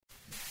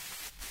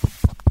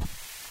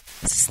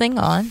this thing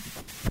on?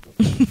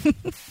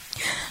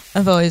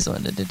 I've always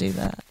wanted to do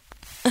that.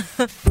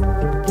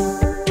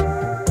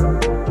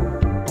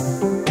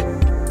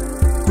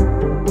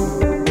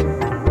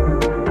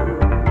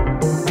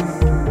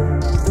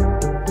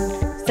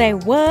 Say,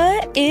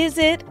 what is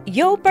it?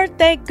 Your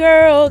birthday,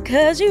 girl,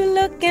 'cause you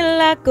looking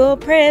like a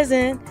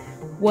present.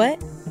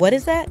 What? What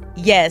is that?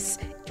 Yes,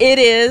 it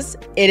is.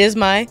 It is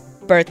my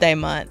birthday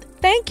month.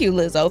 Thank you,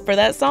 Lizzo, for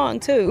that song,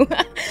 too.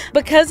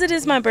 Because it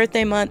is my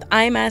birthday month,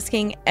 I'm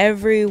asking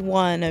every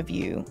one of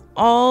you,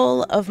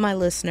 all of my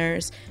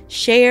listeners,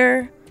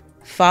 share,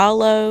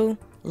 follow,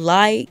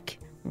 like,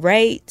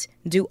 rate,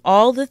 do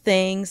all the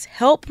things.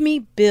 Help me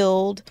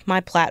build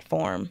my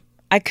platform.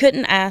 I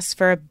couldn't ask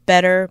for a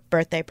better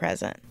birthday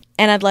present.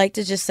 And I'd like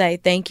to just say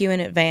thank you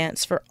in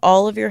advance for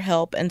all of your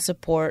help and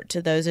support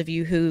to those of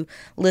you who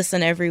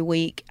listen every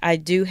week. I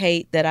do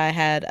hate that I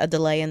had a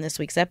delay in this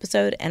week's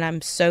episode, and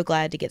I'm so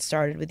glad to get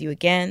started with you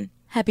again.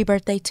 Happy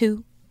birthday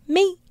to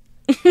me.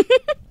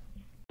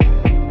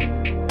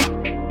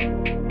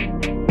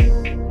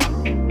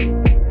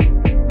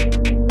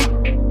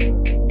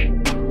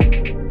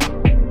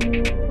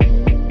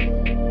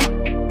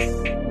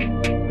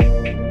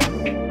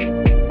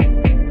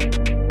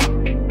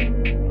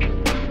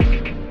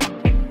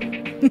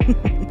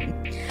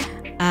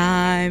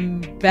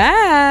 I'm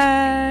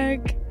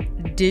back.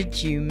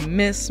 Did you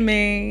miss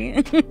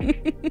me?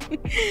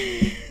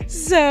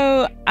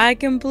 So I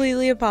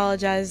completely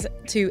apologize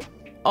to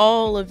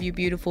all of you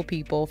beautiful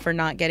people for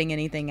not getting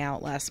anything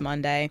out last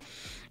Monday.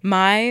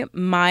 My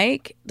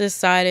mic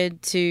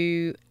decided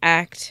to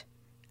act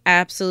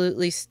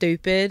absolutely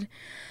stupid.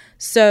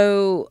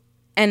 So,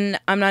 and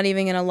I'm not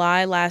even gonna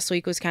lie, last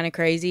week was kind of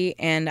crazy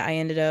and I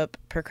ended up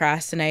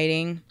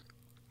procrastinating.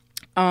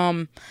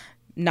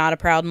 Not a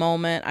proud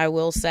moment, I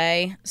will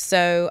say.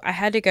 So I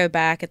had to go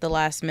back at the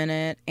last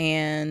minute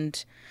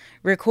and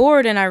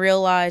record, and I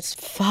realized,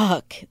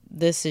 fuck,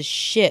 this is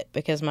shit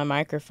because my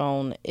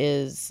microphone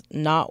is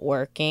not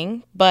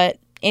working. But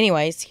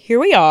anyways,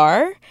 here we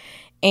are,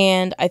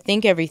 and I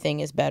think everything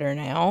is better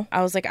now.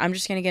 I was like, I'm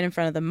just going to get in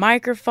front of the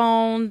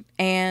microphone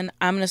and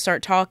I'm going to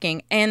start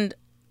talking, and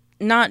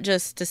not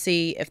just to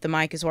see if the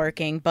mic is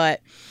working, but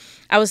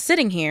I was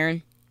sitting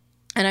here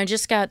and I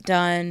just got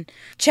done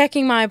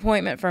checking my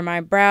appointment for my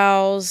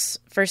brows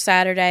for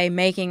Saturday,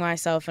 making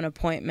myself an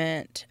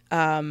appointment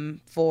to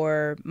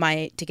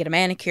get a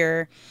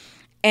manicure.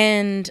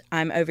 And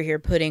I'm over here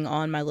putting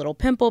on my little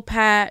pimple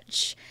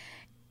patch.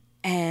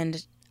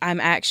 And I'm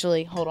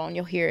actually, hold on,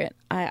 you'll hear it.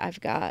 I've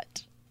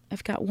got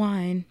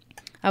wine.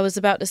 I was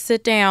about to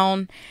sit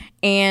down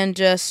and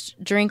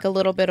just drink a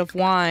little bit of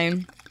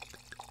wine.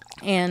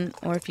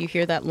 Or if you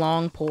hear that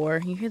long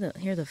pour, you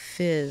hear the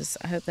fizz.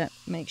 I hope that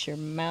makes your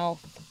mouth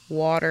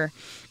water.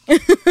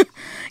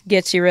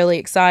 Gets you really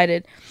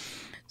excited.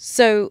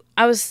 So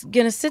I was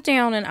going to sit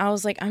down and I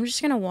was like, I'm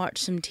just going to watch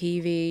some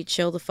TV,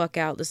 chill the fuck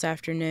out this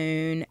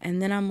afternoon.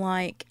 And then I'm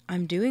like,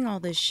 I'm doing all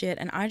this shit.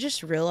 And I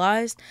just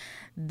realized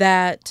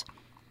that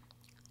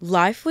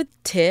life with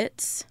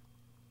tits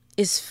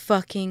is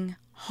fucking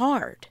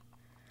hard.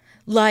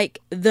 Like,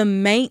 the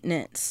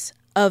maintenance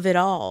of it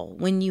all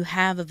when you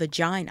have a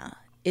vagina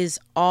is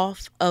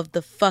off of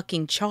the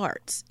fucking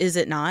charts, is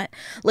it not?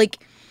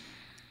 Like,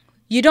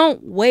 you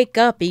don't wake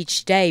up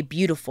each day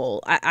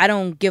beautiful. I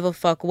don't give a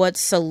fuck what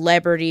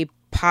celebrity,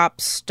 pop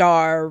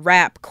star,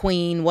 rap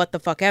queen, what the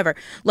fuck ever.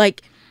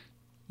 Like,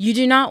 you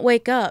do not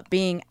wake up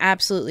being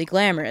absolutely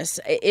glamorous.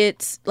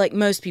 It's like,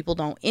 most people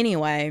don't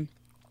anyway.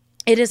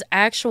 It is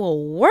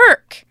actual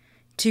work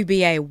to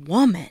be a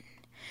woman.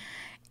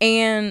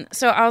 And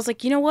so I was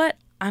like, you know what?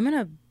 I'm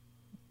going to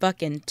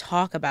fucking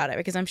talk about it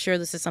because I'm sure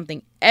this is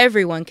something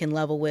everyone can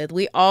level with.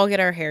 We all get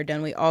our hair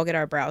done. We all get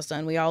our brows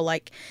done. We all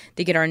like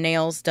to get our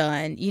nails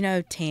done,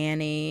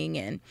 tanning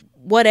and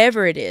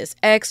whatever it is,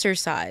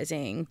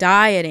 exercising,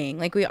 dieting.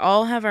 Like, we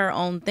all have our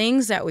own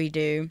things that we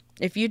do.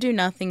 If you do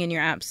nothing and you're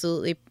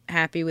absolutely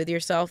happy with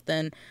yourself,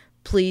 then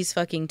please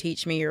fucking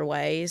teach me your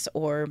ways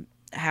or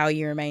how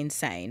you remain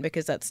sane,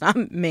 because that's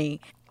not me.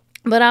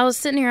 But I was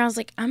sitting here, I was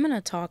like, I'm going to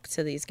talk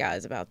to these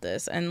guys about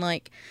this. And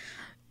like,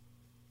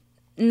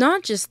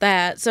 not just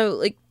that. So,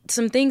 like,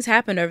 some things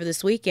happened over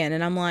this weekend,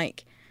 and I'm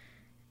like,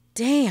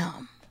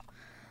 damn.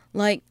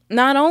 Like,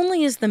 not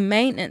only is the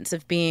maintenance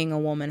of being a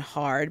woman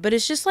hard, but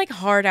it's just, like,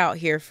 hard out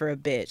here for a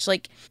bitch.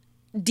 Like,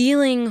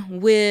 dealing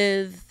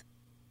with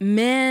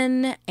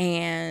men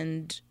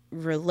and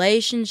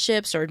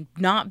relationships or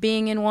not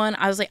being in one.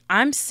 I was like,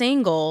 I'm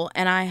single,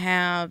 and I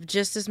have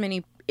just as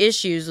many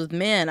issues with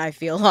men, I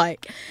feel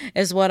like,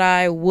 as what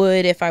I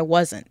would if I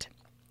wasn't.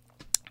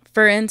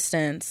 For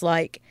instance,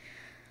 like,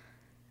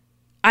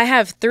 I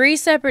have 3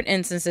 separate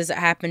instances that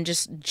happened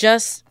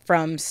just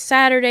from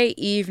Saturday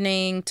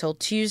evening till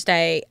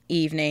Tuesday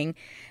evening.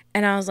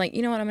 And I was like,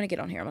 you know what? I'm going to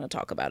get on here. I'm going to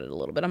talk about it a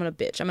little bit. I'm going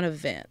to bitch. I'm going to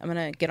vent. I'm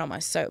going to get on my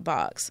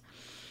soapbox.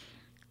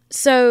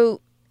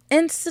 So,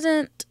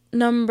 incident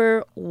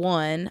number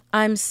 1,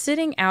 I'm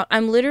sitting out.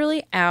 I'm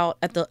literally out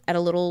at a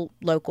little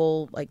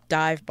local, like,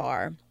 dive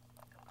bar.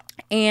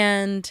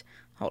 And,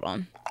 hold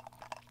on.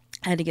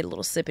 I had to get a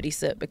little sippity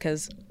sip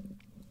because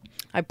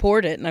I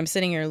poured it and I'm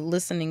sitting here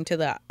listening to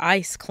the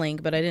ice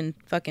clink, but I didn't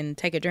fucking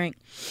take a drink.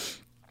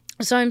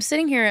 So I'm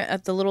sitting here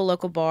at the little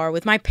local bar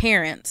with my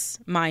parents,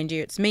 mind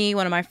you. It's me,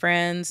 one of my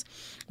friends,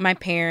 my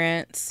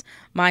parents,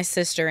 my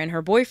sister, and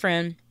her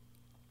boyfriend.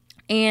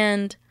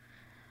 And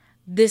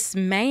this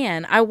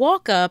man, I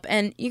walk up,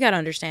 and you got to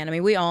understand, I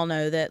mean, we all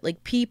know that,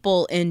 like,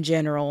 people in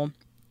general,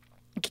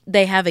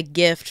 they have a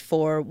gift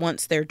for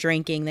once they're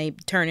drinking, they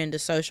turn into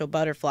social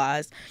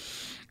butterflies.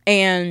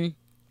 And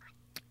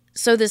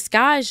so this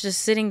guy's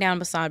just sitting down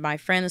beside my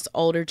friend, this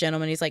older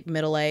gentleman. He's like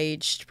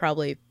middle-aged,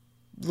 probably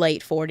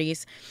late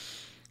 40s.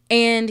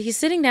 And he's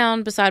sitting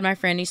down beside my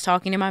friend. He's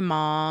talking to my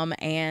mom.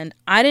 And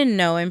I didn't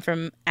know him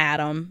from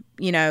Adam,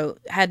 you know,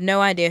 had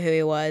no idea who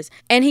he was.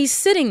 And he's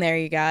sitting there,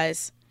 you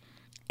guys.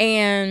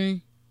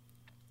 And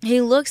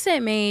he looks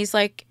at me. He's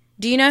like,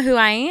 do you know who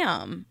I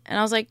am? And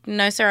I was like,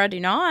 no, sir, I do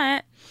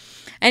not.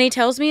 And he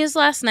tells me his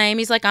last name.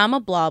 He's like, I'm a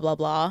blah, blah,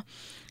 blah.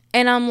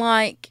 And I'm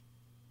like,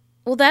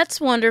 well, that's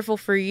wonderful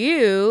for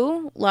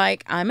you.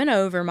 Like, I'm an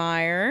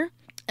Overmeyer.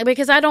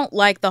 Because I don't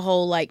like the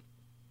whole, like,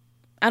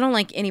 I don't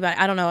like anybody,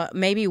 I don't know,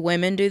 maybe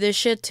women do this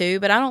shit too,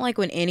 but I don't like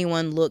when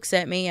anyone looks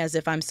at me as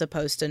if I'm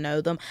supposed to know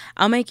them.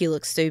 I'll make you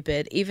look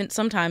stupid, even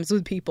sometimes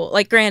with people.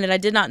 Like, granted, I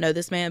did not know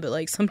this man, but,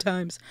 like,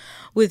 sometimes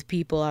with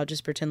people, I'll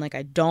just pretend like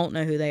I don't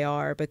know who they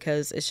are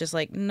because it's just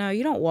like, no,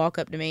 you don't walk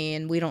up to me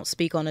and we don't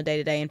speak on a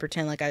day-to-day and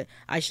pretend like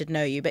I should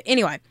know you. But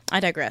anyway, I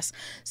digress.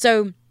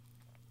 So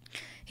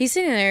he's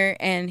sitting there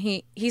and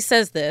he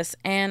says this,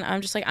 and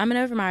I'm just like, I'm an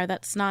Overmeyer,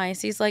 that's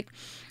nice. He's like,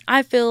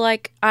 I feel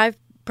like I've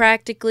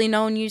practically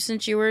known you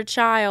since you were a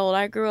child.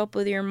 I grew up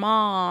with your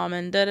mom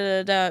and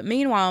da-da-da-da.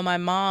 Meanwhile, my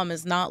mom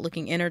is not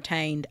looking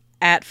entertained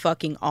at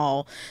fucking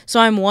all. So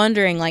I'm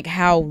wondering, like,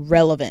 how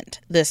relevant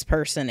this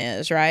person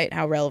is, right?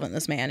 How relevant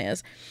this man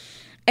is.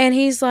 And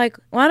he's like,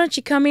 why don't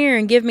you come here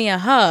and give me a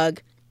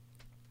hug?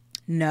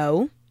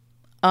 No.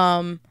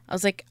 I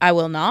was like, I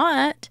will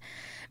not.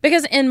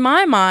 Because in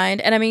my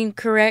mind, and I mean,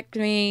 correct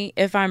me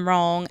if I'm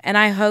wrong, and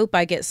I hope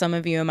I get some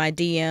of you in my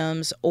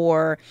DMs,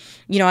 or,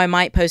 you know, I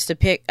might post a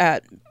pic,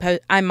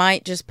 I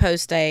might just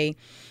post a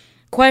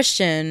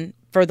question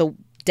for the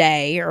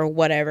day or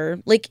whatever.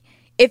 Like,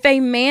 if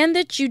a man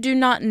that you do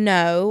not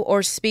know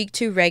or speak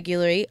to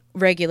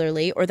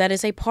regularly, or that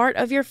is a part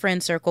of your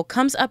friend circle,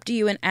 comes up to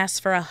you and asks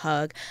for a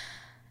hug,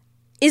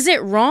 is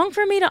it wrong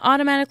for me to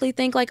automatically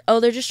think, like, oh,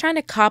 they're just trying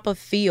to cop a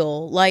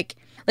feel? Like,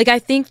 I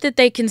think that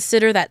they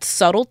consider that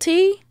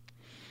subtlety,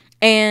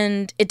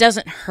 and it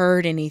doesn't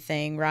hurt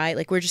anything, right?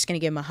 Like, we're just gonna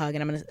give him a hug,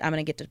 and I'm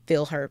gonna get to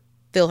feel her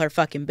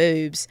fucking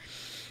boobs.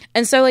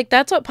 And so, like,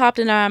 that's what popped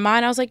into my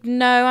mind. I was like,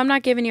 no, I'm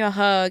not giving you a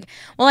hug.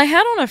 Well, I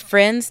had on a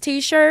Friends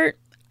t-shirt.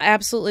 I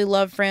absolutely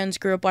love Friends.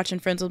 Grew up watching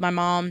Friends with my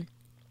mom.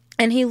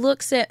 And he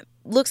looks at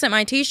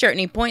my t-shirt and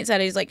he points at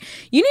it. He's like,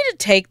 you need to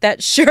take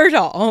that shirt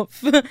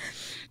off.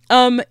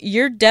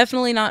 You're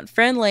definitely not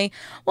friendly.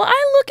 Well,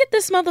 I look at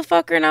this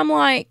motherfucker and I'm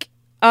like,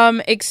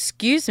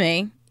 excuse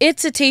me,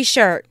 it's a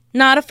t-shirt,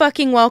 not a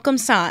fucking welcome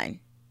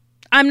sign.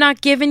 I'm not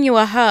giving you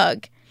a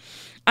hug.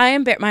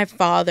 My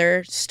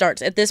father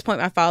starts, at this point,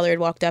 my father had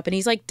walked up and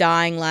he's like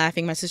dying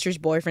laughing. My sister's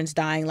boyfriend's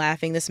dying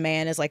laughing. This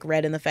man is like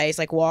red in the face,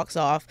 like walks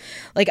off.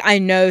 Like, I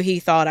know he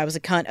thought I was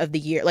a cunt of the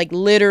year. Like,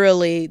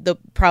 literally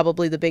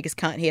probably the biggest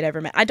cunt he had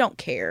ever met. I don't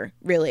care,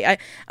 really. I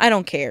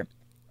don't care.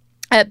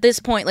 At this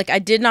point, like, I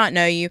did not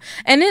know you.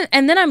 And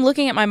then I'm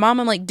looking at my mom.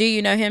 I'm like, do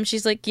you know him?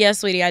 She's like, yes,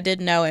 sweetie, I did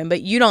know him,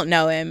 but you don't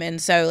know him.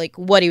 And so, like,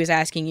 what he was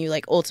asking you,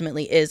 like,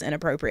 ultimately is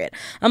inappropriate.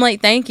 I'm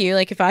like, thank you.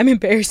 Like, if I'm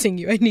embarrassing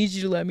you, I need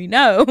you to let me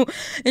know.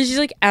 And she's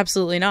like,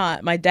 absolutely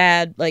not. My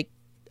dad, like,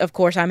 of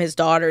course, I'm his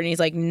daughter. And he's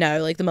like,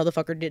 no, like, the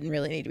motherfucker didn't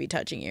really need to be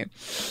touching you.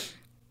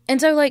 And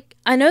so, like,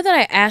 I know that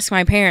I ask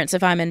my parents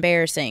if I'm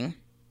embarrassing.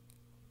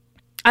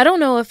 I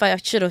don't know if I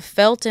should have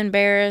felt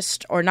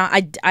embarrassed or not.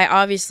 I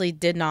obviously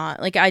did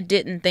not. Like, I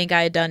didn't think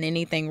I had done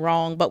anything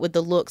wrong, but with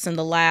the looks and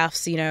the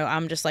laughs, you know,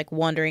 I'm just like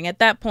wondering. At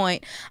that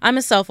point, I'm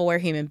a self-aware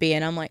human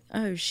being. I'm like,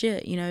 oh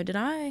shit, you know, did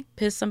I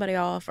piss somebody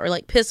off, or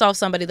like piss off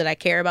somebody that I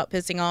care about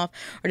pissing off,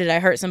 or did I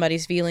hurt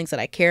somebody's feelings that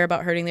I care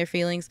about hurting their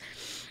feelings?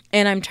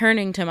 And I'm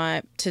turning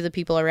to the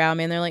people around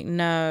me and they're like,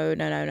 no.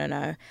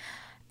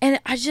 And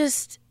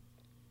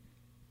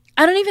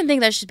I don't even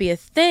think that should be a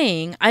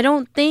thing. I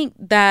don't think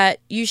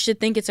that you should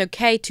think it's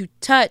okay to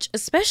touch,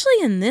 especially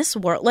in this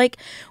world. Like,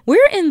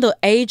 we're in the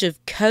age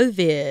of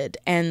COVID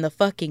and the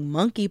fucking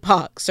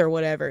monkeypox or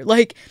whatever.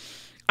 Like,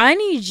 I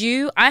need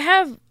you.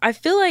 I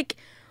feel like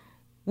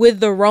with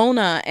the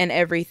Rona and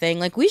everything,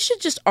 like, we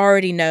should just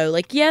already know.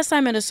 Like, yes,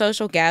 I'm in a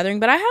social gathering,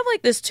 but I have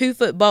like this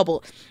 2-foot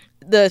bubble.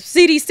 The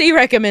CDC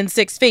recommends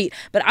 6 feet,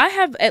 but I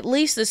have at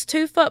least this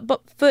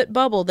 2-foot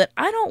bubble that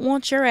I don't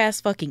want your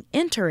ass fucking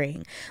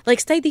entering.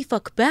 Like, stay the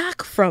fuck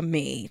back from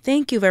me.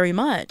 Thank you very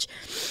much.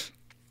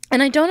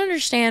 And I don't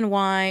understand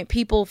why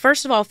people,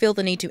 first of all, feel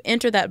the need to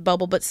enter that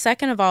bubble. But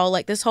second of all,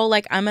 like this whole,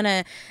 like, I'm going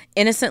to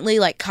innocently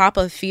like cop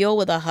a feel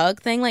with a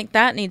hug thing, like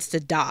that needs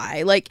to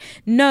die. Like,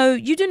 no,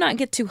 you do not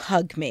get to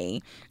hug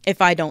me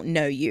if I don't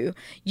know you.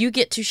 You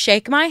get to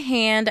shake my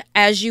hand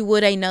as you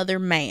would another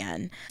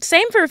man.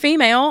 Same for a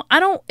female.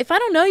 If I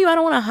don't know you, I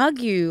don't want to hug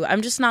you.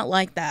 I'm just not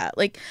like that.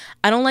 Like,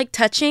 I don't like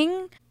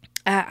touching.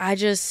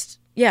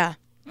 Yeah,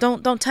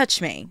 don't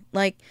touch me.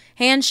 Like,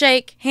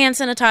 handshake, hand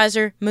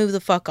sanitizer, move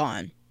the fuck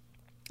on.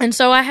 And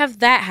so I have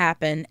that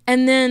happen.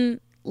 And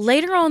then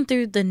later on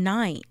through the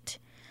night,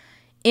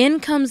 in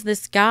comes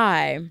this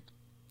guy.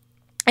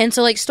 And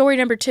so, like, story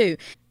number 2.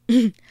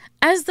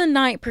 As the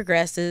night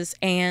progresses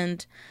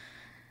and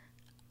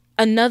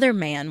another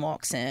man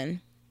walks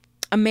in,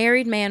 a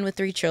married man with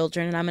 3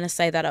 children, and I'm going to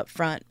say that up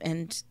front,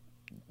 and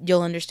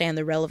you'll understand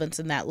the relevance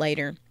in that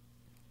later.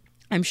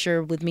 I'm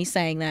sure with me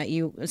saying that,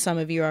 some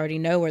of you already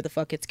know where the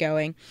fuck it's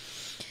going.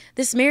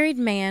 This married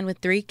man with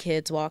 3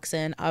 kids walks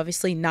in,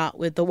 obviously not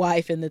with the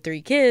wife and the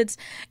 3 kids,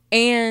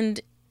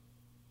 and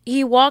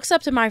he walks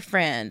up to my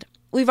friend.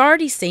 We've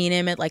already seen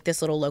him at like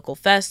this little local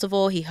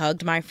festival. He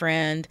hugged my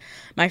friend.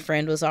 My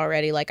friend was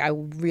already like, I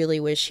really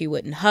wish he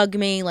wouldn't hug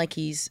me. Like,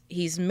 he's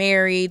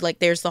married. Like,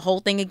 there's the whole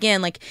thing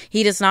again. Like,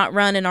 he does not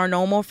run in our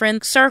normal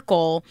friend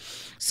circle.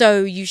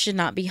 So you should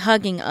not be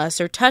hugging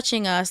us or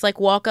touching us. Like,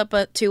 walk up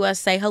to us,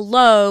 say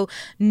hello.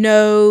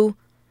 No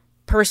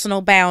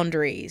personal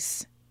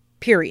boundaries.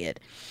 Period.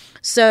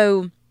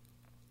 So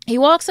he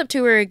walks up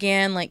to her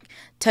again, like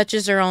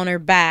touches her on her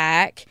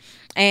back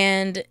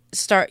and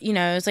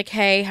it's like,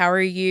 hey, how are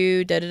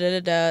you? Da da da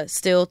da da.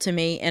 Still, to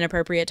me,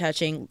 inappropriate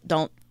touching.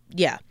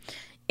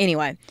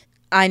 Anyway,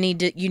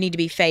 you need to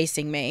be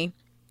facing me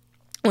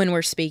when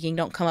we're speaking.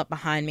 Don't come up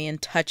behind me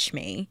and touch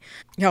me.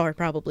 Y'all are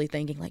probably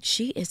thinking, like,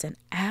 she is an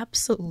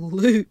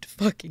absolute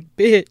fucking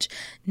bitch.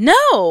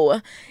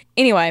 No!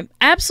 Anyway,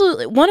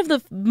 absolutely. One of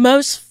the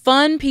most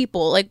fun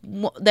people, like,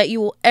 that you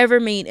will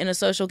ever meet in a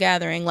social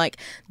gathering. Like,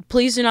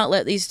 please do not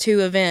let these 2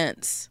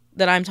 events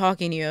that I'm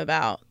talking to you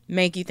about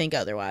make you think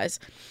otherwise.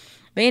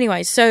 But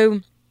anyway,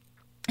 so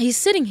he's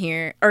standing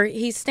there,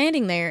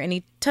 and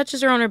he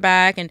touches her on her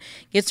back and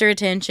gets her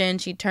attention.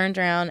 She turns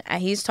around,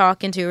 he's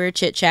talking to her,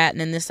 chit-chatting,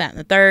 and this, that, and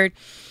the third.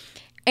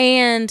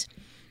 And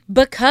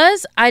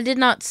because I did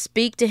not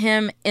speak to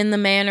him in the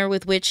manner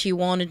with which he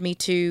wanted me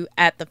to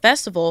at the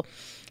festival,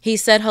 he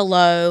said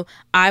hello.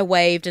 I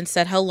waved and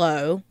said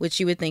hello, which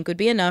you would think would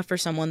be enough for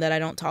someone that I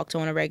don't talk to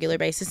on a regular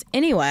basis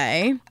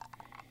anyway.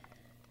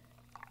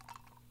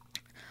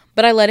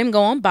 But I let him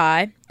go on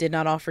by. Did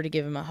not offer to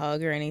give him a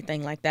hug or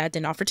anything like that.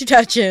 Didn't offer to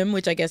touch him,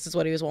 which I guess is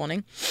what he was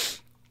wanting.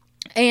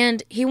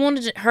 And he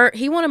wanted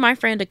my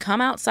friend to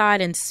come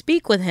outside and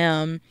speak with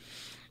him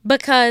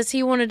because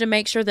he wanted to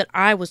make sure that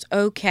I was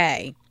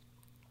okay.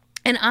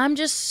 And I'm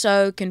just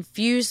so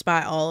confused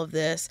by all of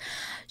this.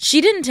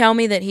 She didn't tell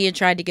me that he had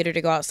tried to get her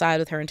to go outside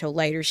with her until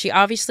later. She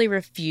obviously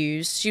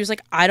refused. She was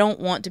like, I don't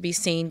want to be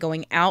seen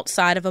going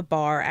outside of a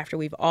bar after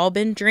we've all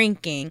been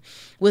drinking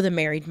with a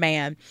married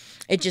man.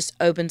 It just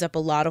opens up a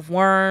lot of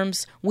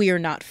worms. We are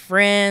not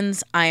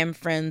friends. I am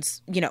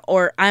friends,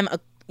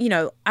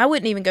 I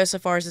wouldn't even go so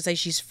far as to say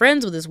she's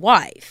friends with his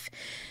wife.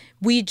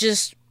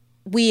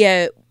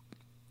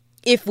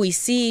 If we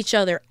see each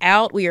other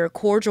out, we are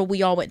cordial.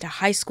 We all went to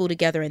high school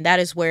together, and that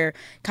is where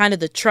kind of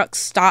the truck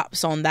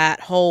stops on that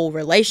whole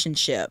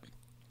relationship.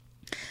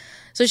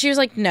 So she was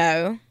like,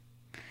 no.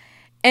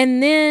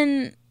 And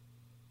then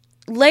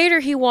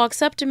later he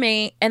walks up to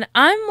me, and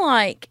I'm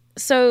like,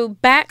 so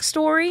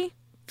backstory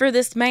for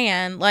this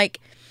man, like,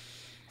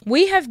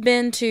 we have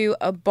been to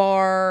a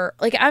bar,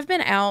 like, I've been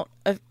out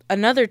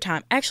another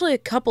time, actually a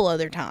couple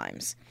other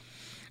times,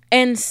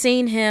 and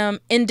seen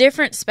him in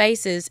different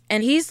spaces.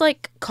 And he's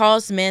like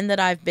caused men that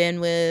I've been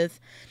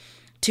with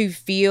to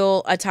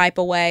feel a type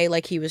of way,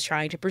 like he was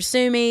trying to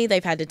pursue me.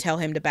 They've had to tell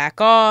him to back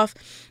off.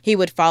 He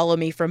would follow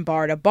me from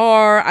bar to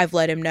bar. I've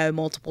let him know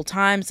multiple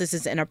times this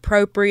is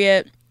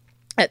inappropriate.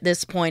 At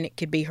this point, it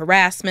could be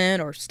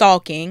harassment or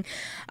stalking.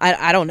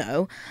 I don't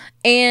know.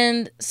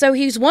 And so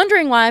he's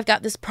wondering why I've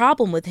got this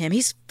problem with him.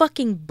 He's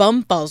fucking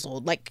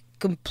bumfuzzled, like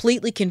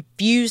completely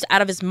confused,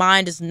 out of his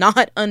mind, does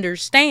not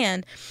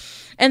understand.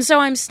 And so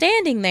I'm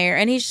standing there,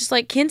 and he's just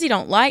like, Kenzie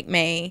don't like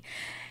me.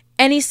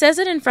 And he says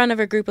it in front of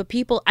a group of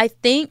people, I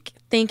think,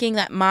 thinking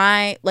that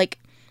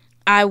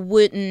I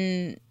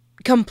wouldn't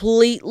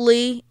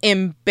completely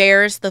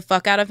embarrass the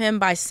fuck out of him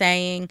by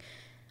saying,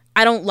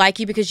 I don't like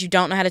you because you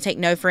don't know how to take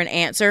no for an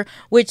answer,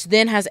 which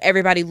then has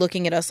everybody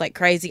looking at us like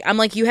crazy. I'm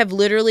like, you have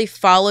literally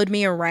followed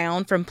me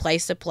around from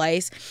place to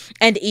place,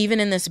 and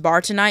even in this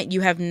bar tonight, you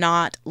have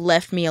not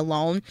left me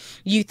alone.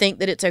 You think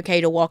that it's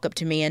okay to walk up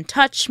to me and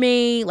touch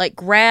me, like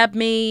grab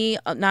me,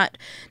 not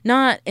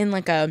in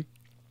like a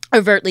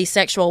overtly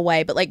sexual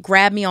way, but like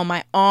grab me on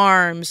my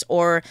arms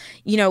or,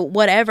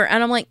 whatever.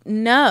 And I'm like,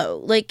 no,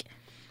 like,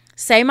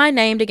 say my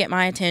name to get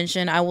my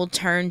attention. I will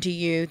turn to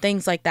you,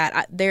 things like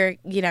that.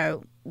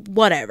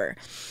 Whatever.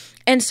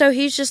 And so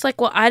he's just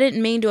like, well, I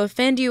didn't mean to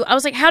offend you. I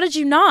was like, how did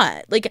you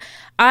not? Like,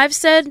 I've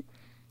said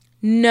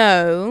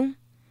no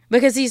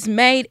Because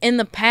in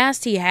the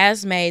past, he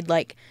has made,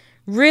 like,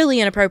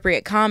 really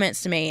inappropriate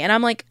comments to me. And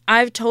I'm like,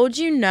 I've told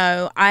you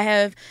no. I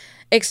have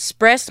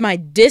expressed my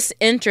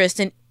disinterest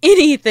in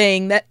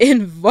anything that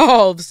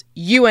involves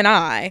you and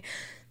I.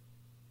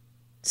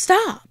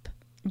 Stop.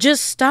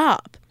 Just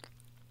stop.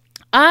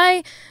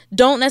 I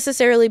don't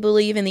necessarily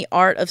believe in the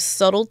art of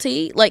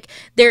subtlety. Like,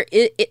 there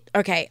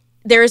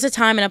is a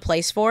time and a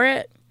place for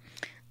it.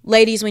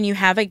 Ladies, when you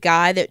have a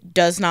guy that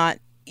does not,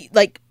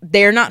 like,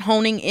 they're not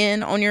honing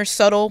in on your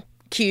subtle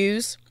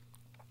cues,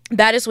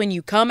 that is when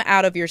you come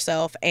out of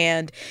yourself,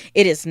 and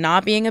it is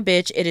not being a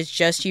bitch. It is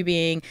just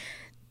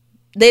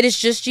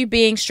you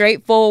being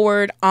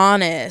straightforward,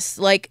 honest.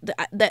 Like,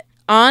 that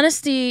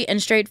honesty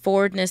and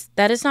straightforwardness,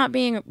 that is not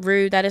being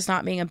rude. That is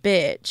not being a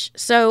bitch.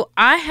 So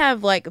I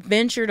have, like,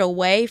 ventured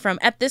away from,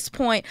 at this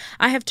point,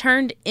 I have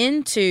turned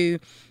into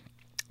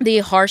the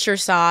harsher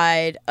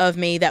side of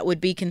me that would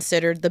be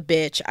considered the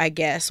bitch, I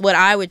guess. What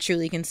I would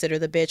truly consider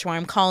the bitch, where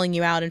I'm calling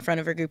you out in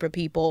front of a group of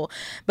people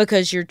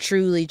because you're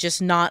truly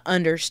just not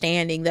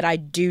understanding that I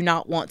do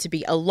not want to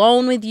be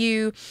alone with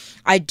you.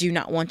 I do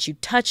not want you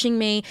touching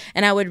me.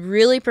 And I would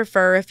really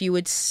prefer if you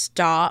would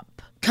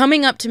stop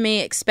coming up to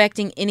me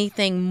expecting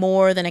anything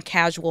more than a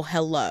casual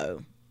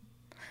hello.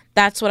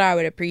 That's what I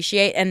would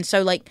appreciate. And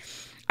so, like,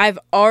 I've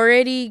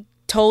already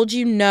told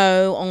you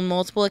no on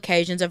multiple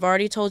occasions. I've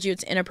already told you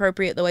it's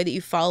inappropriate the way that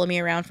you follow me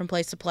around from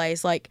place to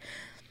place. Like,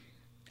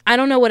 I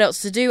don't know what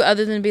else to do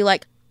other than be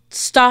like,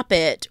 stop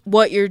it.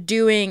 What you're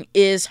doing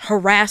is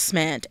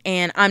harassment,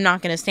 and I'm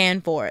not going to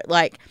stand for it.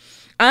 Like,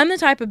 I'm the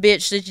type of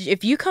bitch that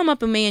if you come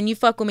up with me and you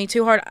fuck with me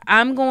too hard,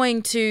 I'm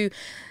going to,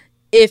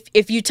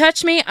 if you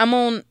touch me,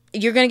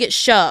 you're going to get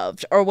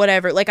shoved or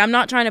whatever. Like, I'm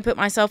not trying to put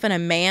myself in a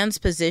man's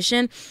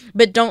position,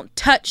 but don't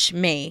touch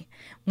me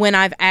when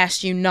I've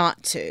asked you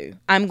not to.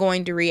 I'm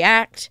going to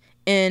react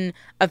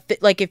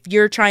like, if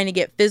you're trying to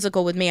get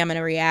physical with me, I'm going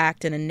to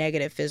react in a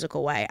negative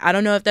physical way. I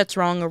don't know if that's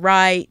wrong or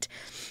right.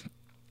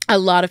 A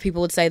lot of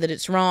people would say that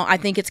it's wrong. I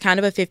think it's kind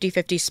of a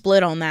 50-50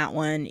 split on that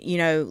one. You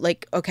know,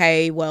 like,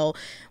 okay, well,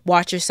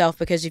 watch yourself,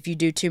 because if you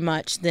do too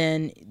much,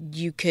 then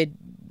you could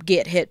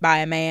get hit by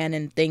a man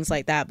and things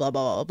like that, blah,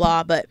 blah, blah,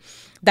 blah. But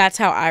that's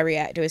how I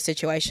react to a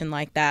situation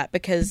like that,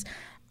 because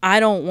I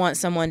don't want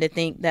someone to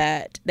think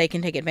that they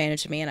can take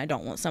advantage of me, and I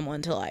don't want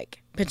someone to,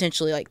 like,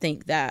 potentially, like,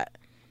 think that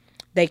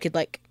they could,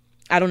 like,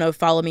 I don't know,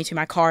 follow me to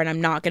my car, and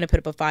I'm not going to put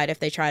up a fight if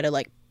they try to,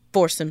 like,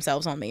 force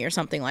themselves on me or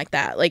something like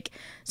that. Like,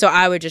 so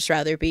I would just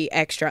rather be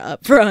extra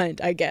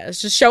upfront, I guess.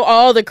 Just show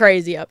all the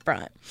crazy up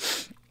front.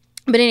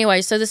 But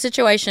anyway, so the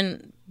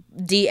situation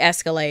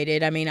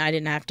de-escalated. I mean, I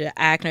didn't have to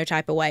act no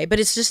type of way, but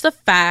it's just the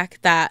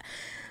fact that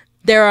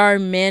there are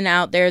men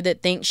out there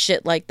that think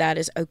shit like that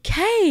is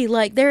okay.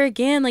 Like, there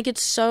again, like,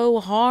 it's so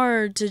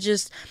hard to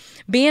just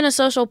be in a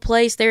social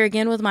place there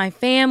again with my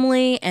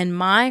family and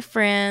my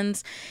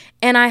friends,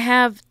 and I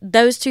have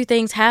those two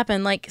things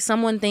happen. Like,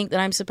 someone think that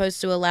I'm supposed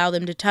to allow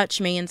them to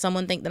touch me, and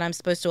someone think that I'm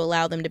supposed to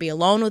allow them to be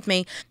alone with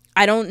me.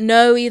 I don't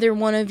know either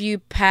one of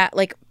you,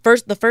 like,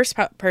 the first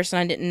person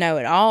I didn't know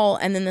at all,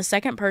 and then the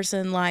second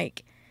person,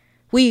 like,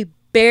 we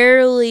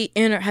barely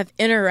have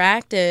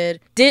interacted.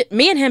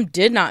 Me and him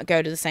did not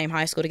go to the same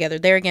high school together.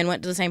 There again,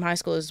 went to the same high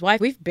school as his wife.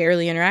 We've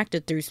barely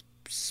interacted through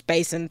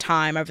space and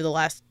time over the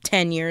last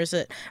 10 years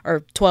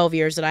or 12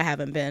 years that I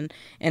haven't been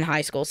in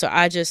high school. So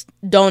I just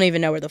don't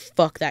even know where the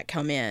fuck that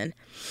come in.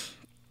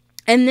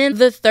 And then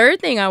the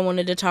third thing I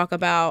wanted to talk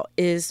about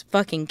is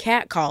fucking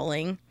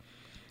catcalling.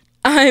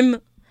 Okay.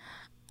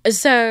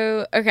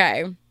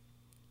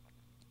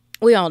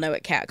 We all know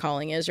what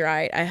catcalling is,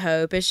 right? I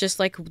hope. It's just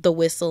like the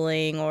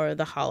whistling or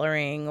the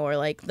hollering or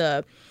like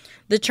the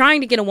trying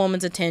to get a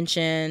woman's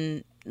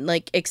attention,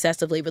 like,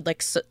 excessively with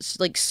like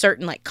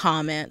certain like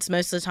comments.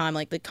 Most of the time,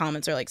 like, the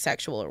comments are like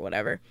sexual or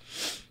whatever.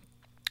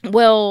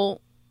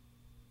 Well,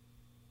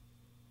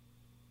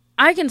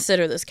 I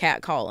consider this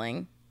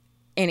catcalling.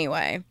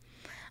 Anyway,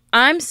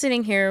 I'm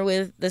sitting here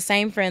with the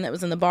same friend that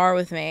was in the bar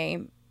with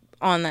me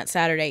on that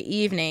Saturday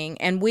evening,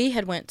 and we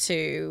had went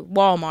to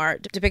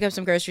Walmart to pick up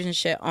some groceries and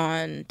shit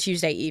on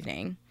Tuesday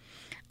evening.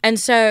 And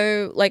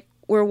so, like,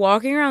 we're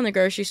walking around the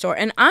grocery store,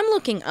 and I'm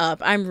looking up.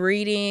 I'm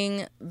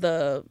reading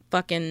the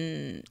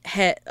fucking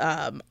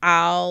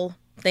aisle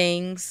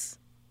things,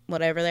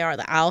 whatever they are,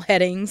 the aisle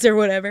headings or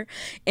whatever,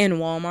 in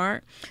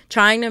Walmart,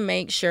 trying to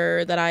make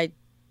sure that I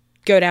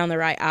go down the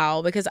right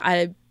aisle, because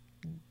I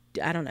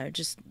don't know,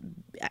 just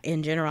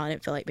in general, I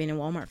didn't feel like being in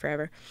Walmart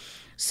forever.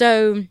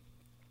 So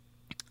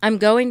I'm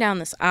going down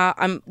this aisle.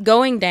 I'm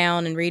going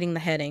down and reading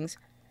the headings.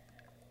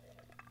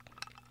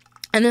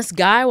 And this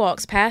guy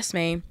walks past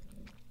me.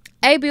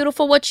 Hey,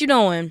 beautiful, what you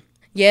doing?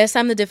 Yes,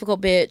 I'm the difficult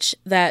bitch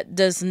that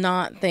does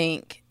not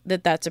think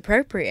that that's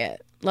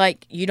appropriate.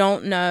 Like, you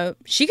don't know.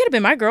 She could have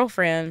been my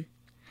girlfriend.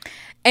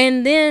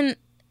 And then,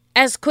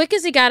 as quick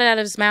as he got it out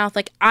of his mouth,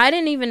 like, I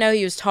didn't even know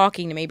he was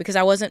talking to me, because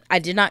I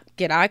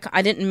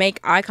didn't make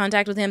eye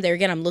contact with him. There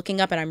again, I'm looking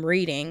up and I'm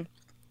reading.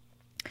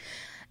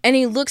 And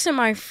he looks at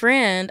my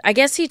friend. I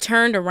guess he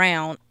turned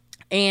around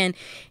and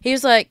he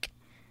was like,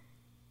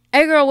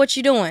 hey girl, what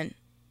you doing?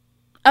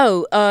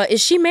 Oh,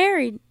 is she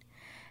married?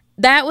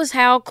 That was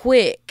how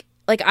quick.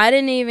 Like, I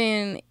didn't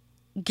even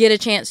get a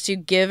chance to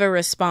give a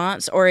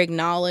response or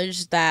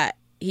acknowledge that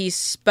he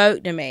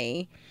spoke to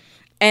me.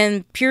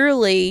 And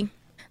purely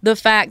the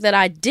fact that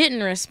I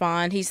didn't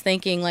respond, he's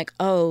thinking like,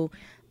 oh,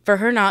 for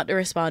her not to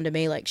respond to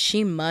me, like,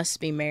 she must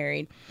be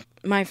married.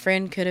 My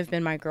friend could have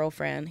been my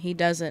girlfriend. He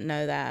doesn't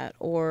know that.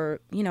 Or,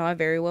 you know, I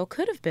very well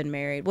could have been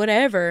married.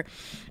 Whatever.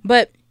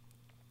 But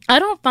I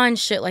don't find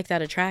shit like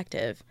that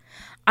attractive.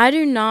 I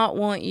do not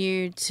want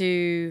you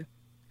to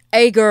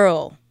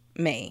a-girl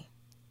me.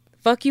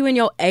 Fuck you and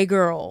your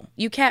a-girl.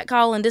 You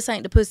catcalling, this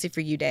ain't the pussy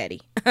for you,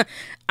 daddy.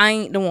 I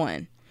ain't the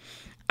one.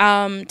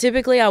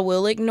 Typically I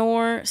will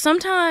ignore.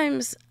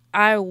 Sometimes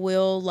I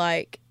will,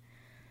 like,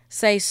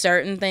 say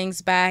certain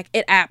things back.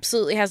 It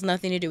absolutely has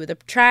nothing to do with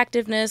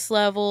attractiveness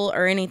level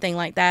or anything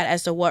like that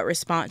as to what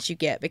response you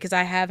get, because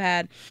I have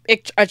had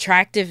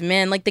attractive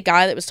men, like the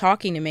guy that was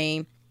talking to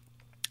me.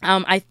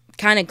 I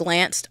kind of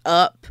glanced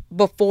up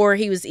before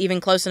he was even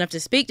close enough to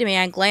speak to me.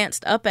 I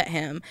glanced up at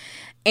him,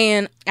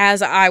 and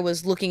as I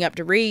was looking up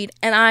to read,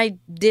 and I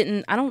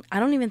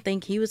don't even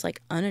think he was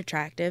like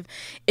unattractive.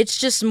 It's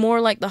just more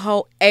like the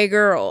whole a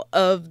girl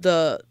of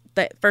the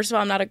first of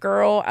all, I'm not a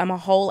girl. I'm a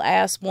whole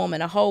ass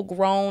woman, a whole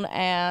grown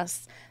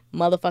ass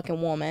motherfucking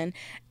woman.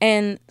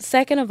 And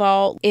second of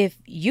all, if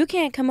you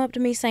can't come up to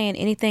me saying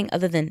anything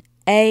other than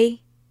a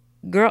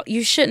girl,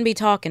 you shouldn't be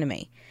talking to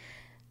me.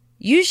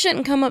 You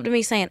shouldn't come up to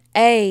me saying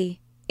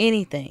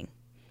anything.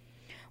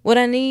 What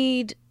I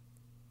need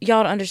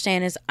y'all to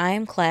understand is I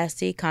am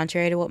classy,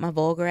 contrary to what my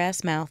vulgar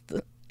ass mouth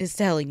is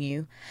telling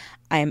you.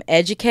 I am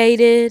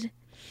educated,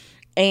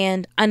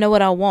 and I know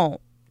what I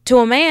want. To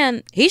a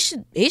man, he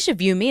should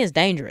view me as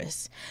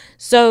dangerous.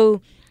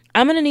 So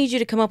I'm going to need you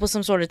to come up with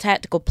some sort of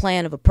tactical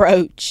plan of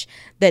approach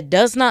that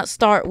does not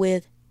start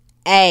with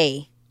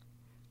a.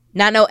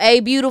 Not no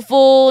a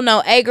beautiful,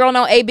 no a girl,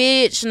 no a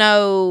bitch,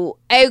 no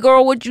a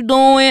girl, what you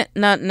doing?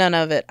 None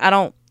of it. I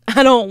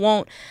don't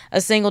want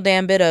a single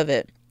damn bit of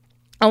it.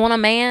 I want a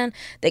man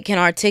that can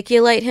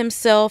articulate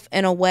himself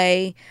in a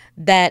way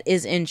that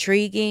is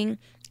intriguing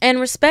and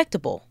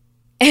respectable.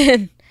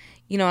 And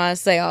you know, I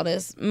say all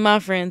this. My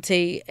friend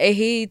T,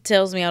 he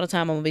tells me all the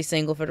time I'm going to be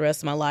single for the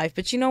rest of my life.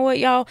 But you know what,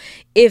 y'all?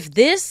 If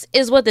this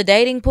is what the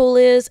dating pool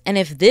is, and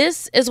if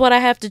this is what I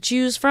have to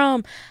choose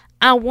from,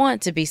 I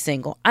want to be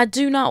single. I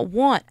do not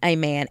want a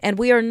man. And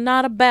we are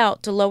not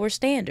about to lower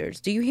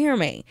standards. Do you hear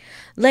me?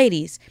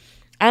 Ladies,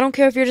 I don't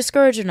care if you're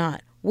discouraged or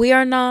not. We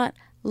are not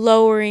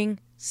lowering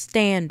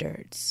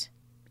standards.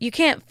 You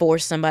can't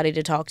force somebody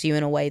to talk to you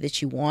in a way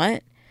that you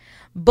want.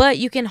 But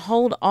you can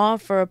hold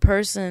off for a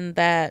person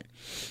that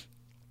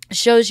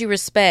shows you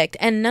respect.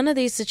 And none of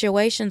these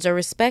situations are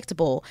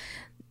respectable.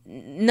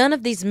 None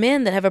of these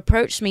men that have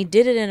approached me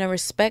did it in a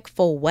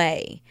respectful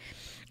way.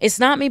 It's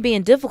not me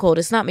being difficult.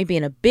 It's not me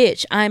being a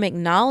bitch. I'm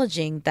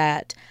acknowledging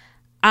that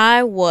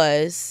I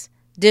was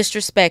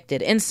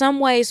disrespected. In some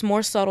ways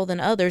more subtle than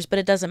others, but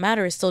it doesn't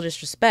matter. It's still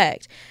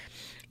disrespect.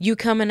 You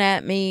coming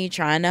at me,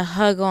 trying to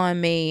hug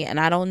on me, and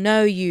I don't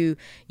know you.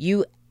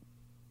 You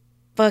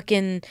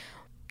fucking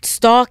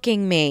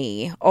stalking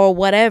me or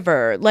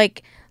whatever.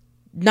 Like,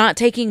 not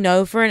taking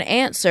no for an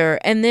answer.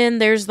 And then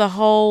there's the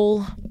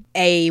whole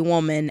a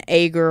woman,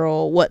 a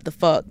girl, what the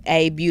fuck,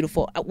 a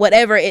beautiful,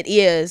 whatever it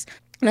is.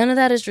 None of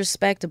that is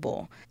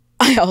respectable.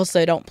 I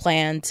also don't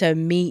plan to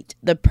meet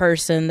the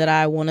person that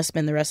I want to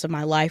spend the rest of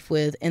my life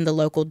with in the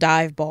local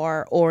dive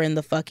bar or in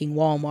the fucking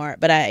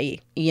Walmart. But I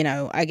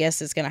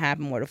guess it's going to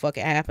happen where the fuck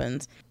it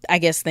happens. I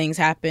guess things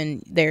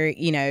happen there,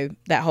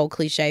 that whole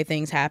cliche,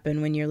 things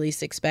happen when you're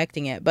least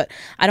expecting it. But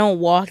I don't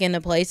walk into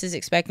places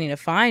expecting to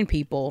find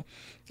people.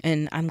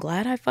 And I'm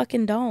glad I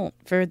fucking don't.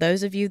 For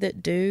those of you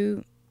that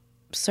do,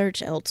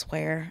 search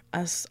elsewhere.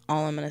 That's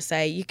all I'm going to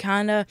say. It's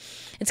kind of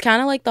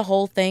like the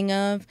whole thing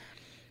of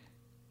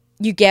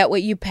you get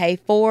what you pay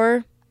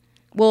for.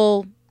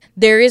 Well,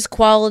 there is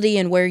quality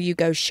in where you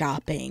go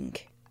shopping.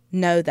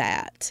 Know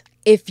that.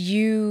 If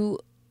you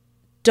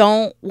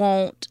don't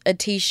want a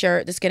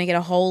t-shirt that's going to get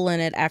a hole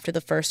in it after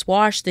the first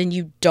wash, then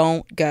you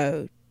don't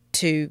go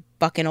to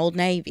fucking Old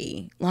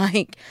Navy.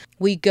 Like,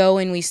 we go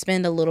and we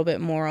spend a little bit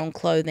more on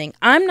clothing.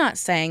 I'm not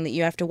saying that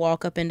you have to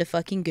walk up into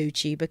fucking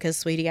Gucci, because,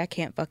 sweetie, I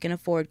can't fucking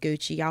afford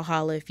Gucci. Y'all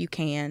holla if you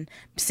can.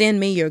 Send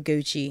me your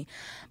Gucci.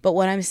 But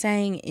what I'm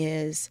saying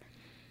is,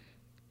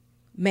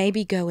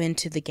 maybe go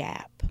into the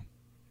Gap.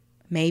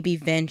 Maybe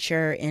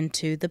venture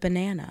into the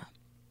Banana.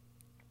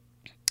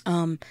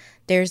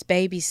 There's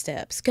baby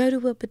steps. Go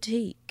to a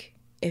boutique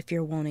if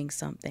you're wanting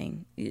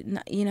something.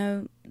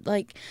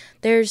 Like,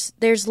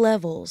 there's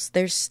levels,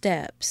 there's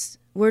steps.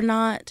 We're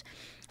not,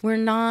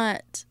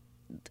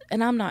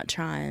 and I'm not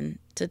trying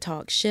to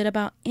talk shit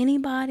about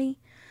anybody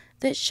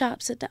that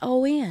shops at the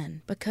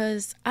ON,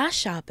 because I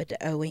shop at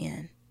the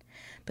ON.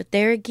 But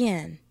there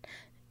again,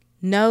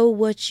 know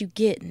what you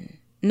getting.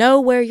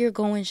 Know where you're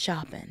going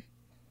shopping,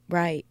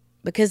 right?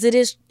 Because it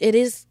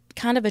is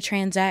kind of a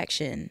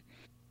transaction.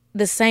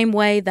 The same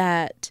way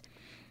that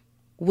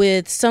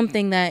with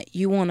something that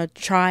you want to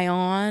try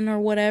on or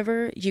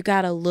whatever, you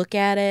got to look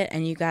at it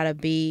and you got to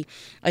be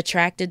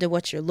attracted to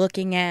what you're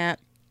looking at.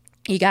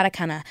 You got to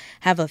kind of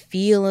have a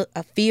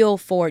feel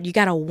for it. You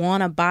got to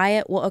want to buy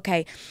it. Well,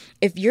 okay,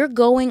 if you're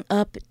going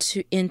up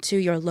into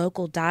your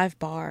local dive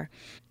bar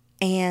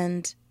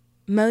and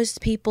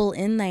most people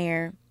in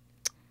there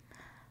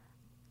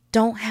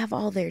don't have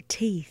all their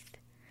teeth,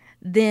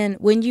 then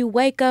when you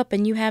wake up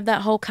and you have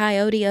that whole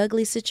Coyote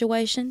Ugly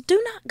situation, do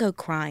not go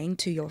crying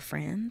to your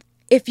friend.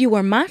 If you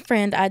were my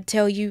friend, I'd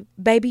tell you,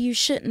 baby, you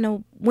shouldn't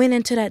have went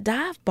into that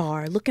dive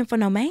bar looking for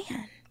no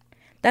man.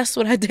 That's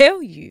what I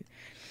tell you.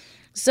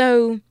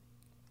 So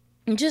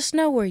just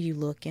know where you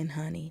looking,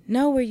 honey.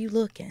 Know where you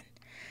looking.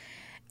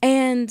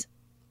 And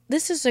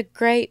this is a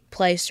great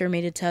place for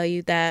me to tell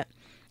you that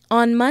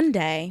on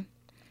Monday,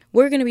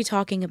 we're going to be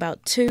talking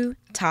about two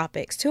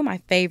of my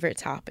favorite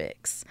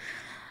topics.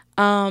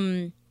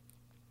 The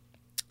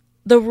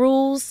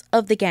rules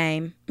of the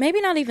game. Maybe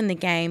not even the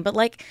game, but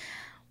like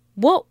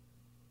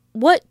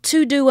what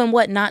to do and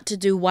what not to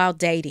do while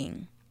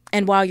dating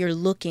and while you're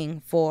looking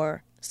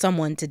for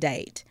someone to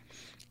date.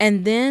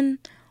 And then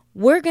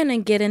we're going to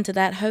get into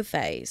that hoe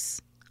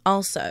phase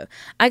also.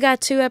 I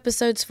got 2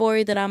 episodes for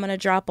you that I'm going to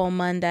drop on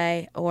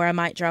Monday, or I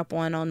might drop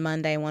one on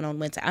Monday, one on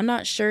Wednesday. I'm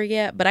not sure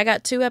yet, but I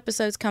got 2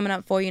 episodes coming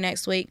up for you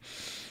next week,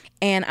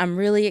 and I'm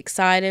really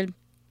excited.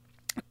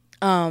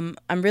 I'm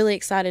really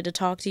excited to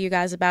talk to you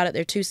guys about it.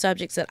 They're 2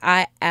 subjects that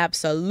I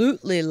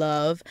absolutely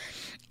love.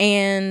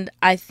 And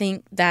I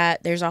think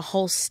that there's a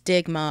whole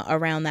stigma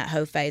around that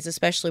hoe phase,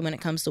 especially when it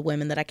comes to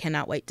women, that I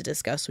cannot wait to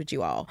discuss with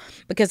you all.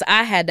 Because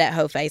I had that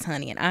hoe phase,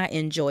 honey, and I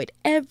enjoyed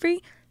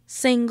every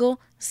single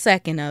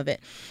second of it.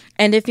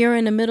 And if you're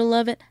in the middle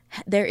of it,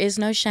 there is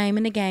no shame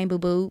in the game,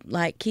 boo-boo.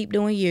 Like, keep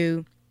doing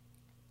you.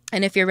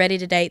 And if you're ready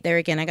to date, there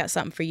again, I got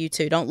something for you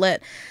too. Don't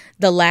let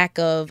the lack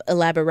of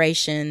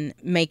elaboration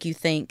make you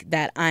think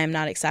that I am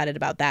not excited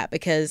about that,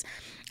 because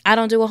I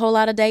don't do a whole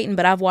lot of dating,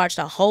 but I've watched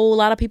a whole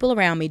lot of people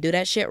around me do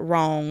that shit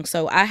wrong.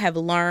 So I have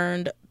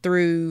learned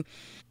through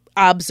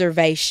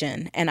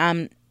observation, and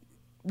I'm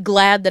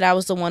glad that I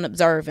was the one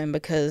observing,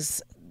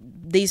 because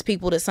these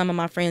people that some of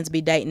my friends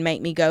be dating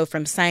make me go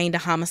from sane to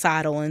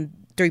homicidal in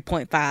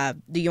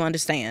 3.5. Do you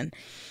understand?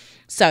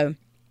 So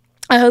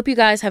I hope you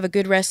guys have a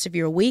good rest of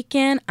your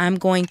weekend. I'm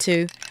going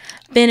to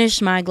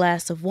finish my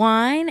glass of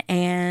wine,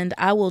 and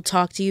I will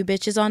talk to you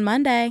bitches on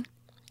Monday.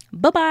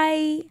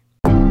 Bye-bye.